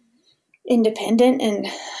independent. And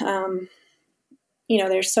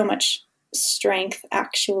there's so much strength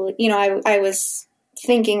actually. I was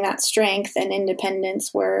thinking that strength and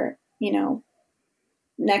independence were,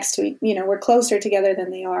 next to, we're closer together than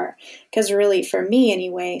they are. Because really, for me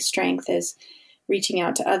anyway, strength is reaching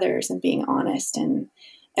out to others and being honest, and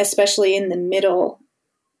especially in the middle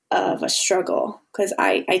of a struggle, because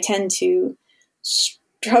I tend to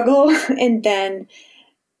struggle and then,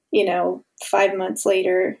 5 months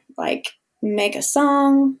later, like make a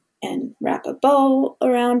song and wrap a bow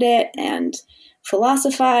around it and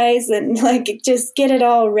philosophize and like just get it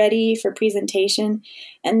all ready for presentation.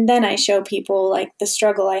 And then I show people like the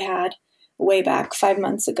struggle I had way back 5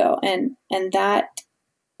 months ago. And that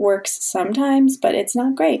works sometimes, but it's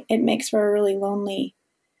not great. It makes for a really lonely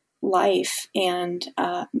life, and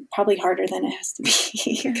probably harder than it has to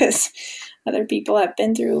be because other people have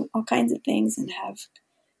been through all kinds of things and have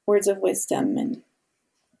words of wisdom. And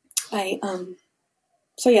I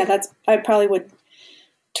probably would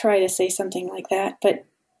try to say something like that. But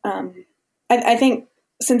I think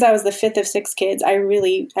since I was the fifth of six kids, I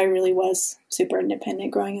really was super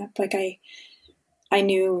independent growing up. Like I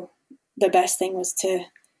knew the best thing was to,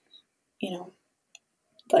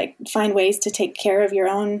 like find ways to take care of your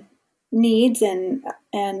own needs, and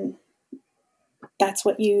that's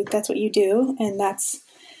what you do, and that's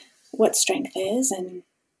what strength is. And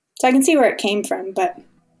so I can see where it came from, but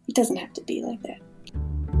it doesn't have to be like that.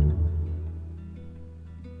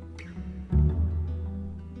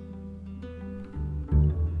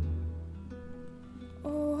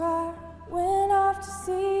 Oh, I went off to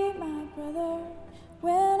see my brother,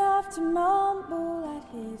 went off to mumble at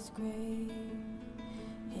his grave,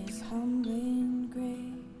 his humbling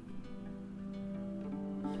grave.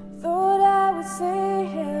 Thought I would say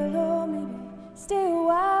hello, maybe stay a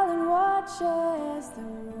while and watch as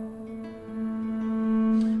the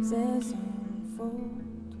roses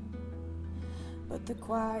unfold. But the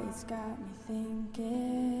quiet's got me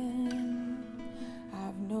thinking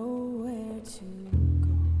I've nowhere to go.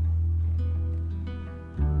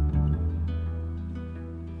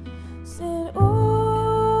 Said, oh,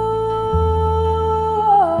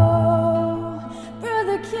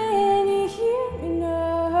 brother, can you hear me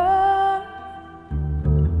now?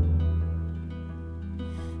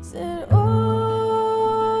 Said, oh,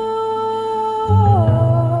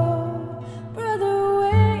 brother,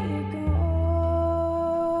 where you gone?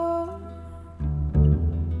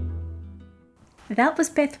 That was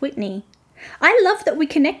Beth Whitney. I love that we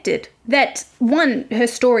connected. That, one, her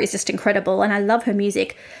story is just incredible and I love her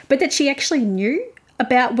music, but that she actually knew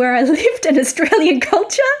about where I lived and Australian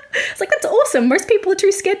culture. It's like, that's awesome. Most people are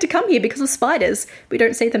too scared to come here because of spiders. We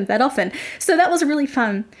don't see them that often. So that was really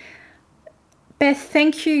fun. Beth,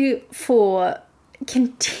 thank you for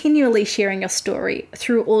continually sharing your story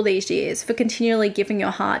through all these years, for continually giving your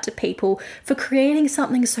heart to people, for creating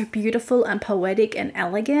something so beautiful and poetic and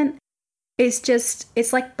elegant. It's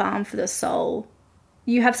like balm for the soul.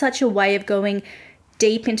 You have such a way of going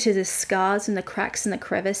deep into the scars and the cracks and the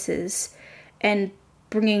crevices and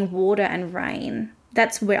bringing water and rain.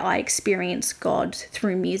 That's where I experience God,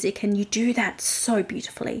 through music, and you do that so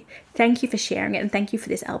beautifully. Thank you for sharing it, and thank you for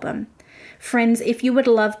this album. Friends, if you would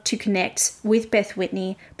love to connect with Beth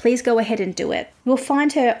Whitney, please go ahead and do it. You'll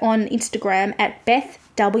find her on Instagram at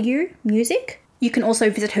BethWMusic. You can also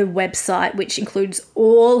visit her website, which includes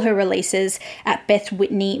all her releases, at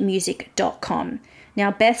BethWhitneyMusic.com. Now,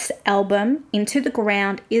 Beth's album, Into the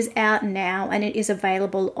Ground, is out now and it is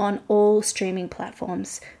available on all streaming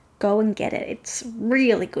platforms. Go and get it. It's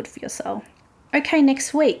really good for your soul. Okay,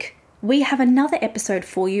 next week, we have another episode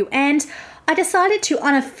for you, and I decided to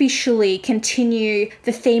unofficially continue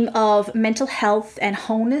the theme of mental health and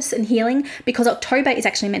wholeness and healing, because October is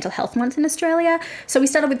actually Mental Health Month in Australia. So we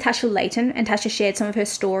started with Tasha Layton, and Tasha shared some of her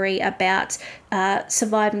story about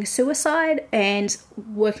surviving suicide and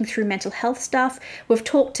working through mental health stuff. We've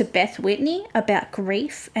talked to Beth Whitney about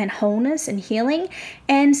grief and wholeness and healing.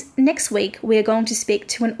 And next week, we are going to speak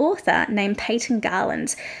to an author named Peyton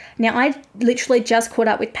Garland. Now, I literally just caught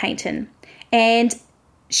up with Peyton, and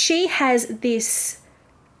she has this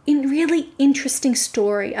really interesting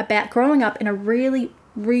story about growing up in a really,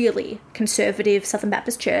 really conservative Southern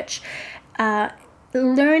Baptist church,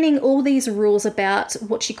 learning all these rules about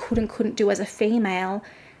what she could and couldn't do as a female,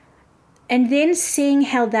 and then seeing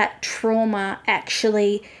how that trauma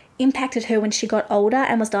actually impacted her when she got older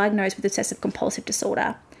and was diagnosed with obsessive compulsive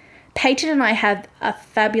disorder. Peyton and I had a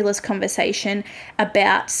fabulous conversation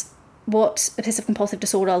about what obsessive compulsive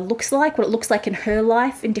disorder looks like, what it looks like in her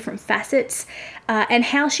life in different facets, and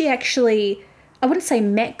how she actually, I wouldn't say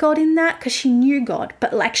met God in that because she knew God,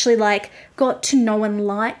 but actually got to know and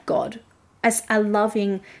like God as a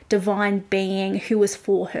loving divine being who was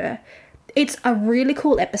for her. It's a really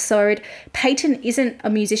cool episode. Peyton isn't a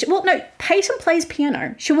musician. Well, no, Peyton plays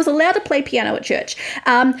piano. She was allowed to play piano at church.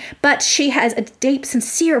 But she has a deep,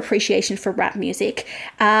 sincere appreciation for rap music.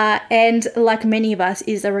 And like many of us,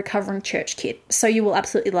 is a recovering church kid. So you will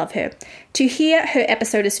absolutely love her. To hear her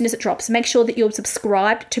episode as soon as it drops, make sure that you're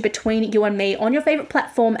subscribed to Between You and Me on your favorite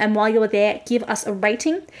platform. And while you're there, give us a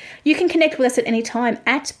rating. You can connect with us at any time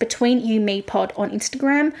at Between You Me Pod on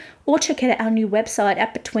Instagram, or check out our new website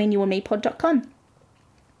at betweenyouandmepod.com.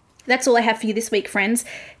 That's all I have for you this week, friends.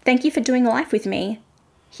 Thank you for doing life with me.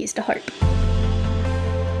 Here's to hope.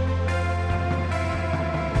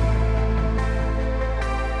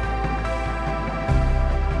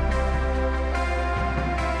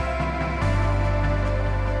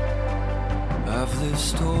 I've lived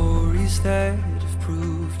stories that have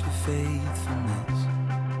proved your faithfulness.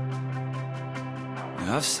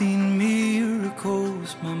 I've seen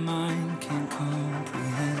miracles my mind can't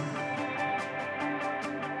comprehend.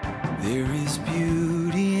 There is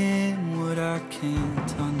beauty in what I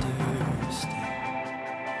can't understand.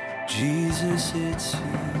 Jesus, it's you.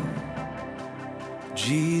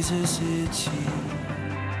 Jesus, it's you.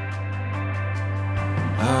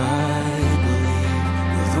 I believe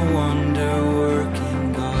you're the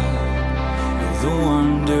wonder-working God. You're the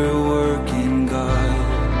wonder-working God.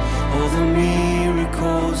 All the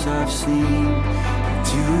miracles I've seen are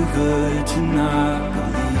too good to not believe.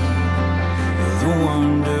 You're the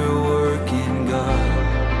wonder-working God.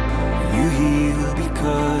 You heal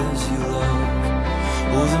because you love.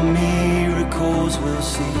 All the miracles we'll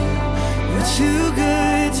see. You're too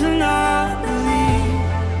good to not believe.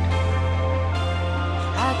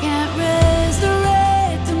 I can't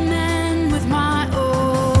resurrect a man with my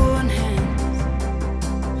own hands,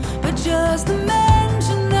 but just the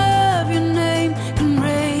mention of your name can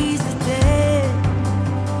raise the dead.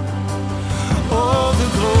 All the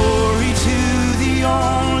glory to the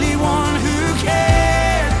only one who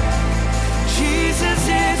can. Jesus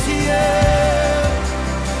is here.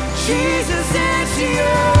 Jesus is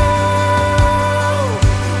here.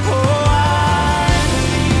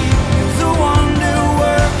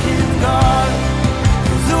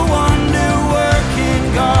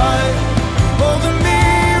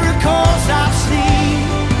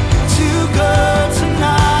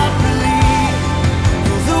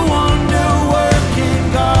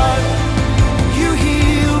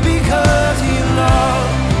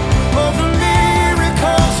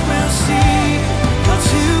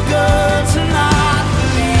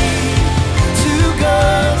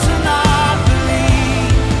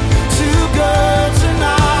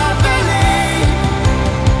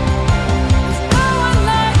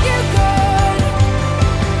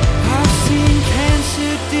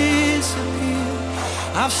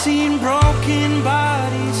 I've seen broken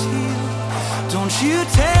bodies healed. Don't you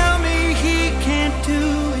tell me he can't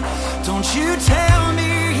do it. Don't you tell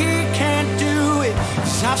me he can't do it.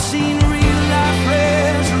 'Cause I've seen real life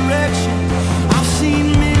resurrection. I've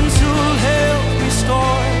seen mental health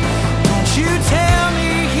restored. Don't you tell me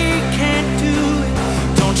he can't do it.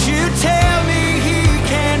 Don't you tell me he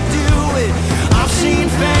can't do it. I've seen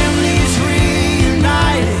families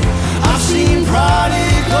reunited. I've seen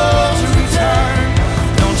prodigals return.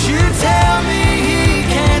 Tell me he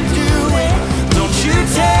can't do it. Don't you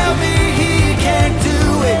tell me he can't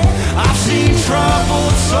do it. I've seen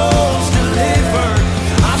troubled souls delivered.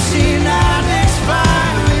 I've seen addicts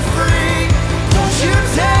finally free. Don't you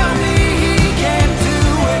tell me he can't do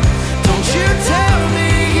it. Don't you tell me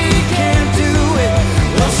he can't do it.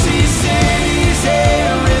 We'll see cities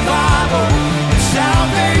in revival and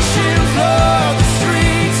salvation flood the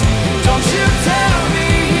streets. Don't you tell me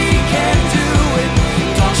he can't do it.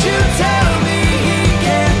 Don't you tell me he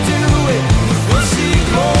can't do it. We'll see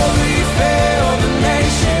glory fill the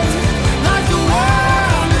nations like the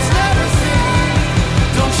world has never seen.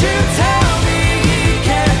 Don't you tell me he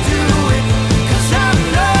can't do it, 'cause I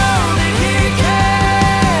know that he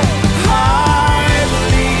can. I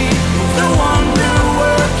believe the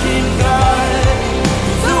wonder-working God,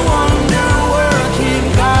 the wonder-working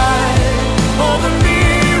God. All the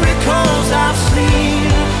miracles I've seen,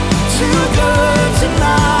 too good to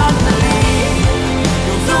not believe.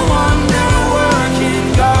 You're the wonder-working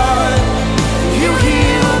God. You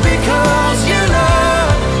heal because you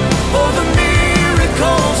love. All the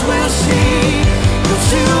miracles we'll see. You're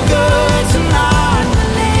too good to not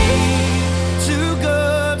believe. Too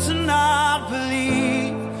good to not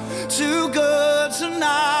believe. Too good to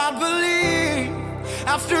not believe.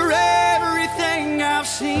 After everything I've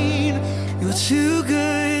seen, you're too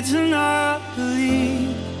good to not believe.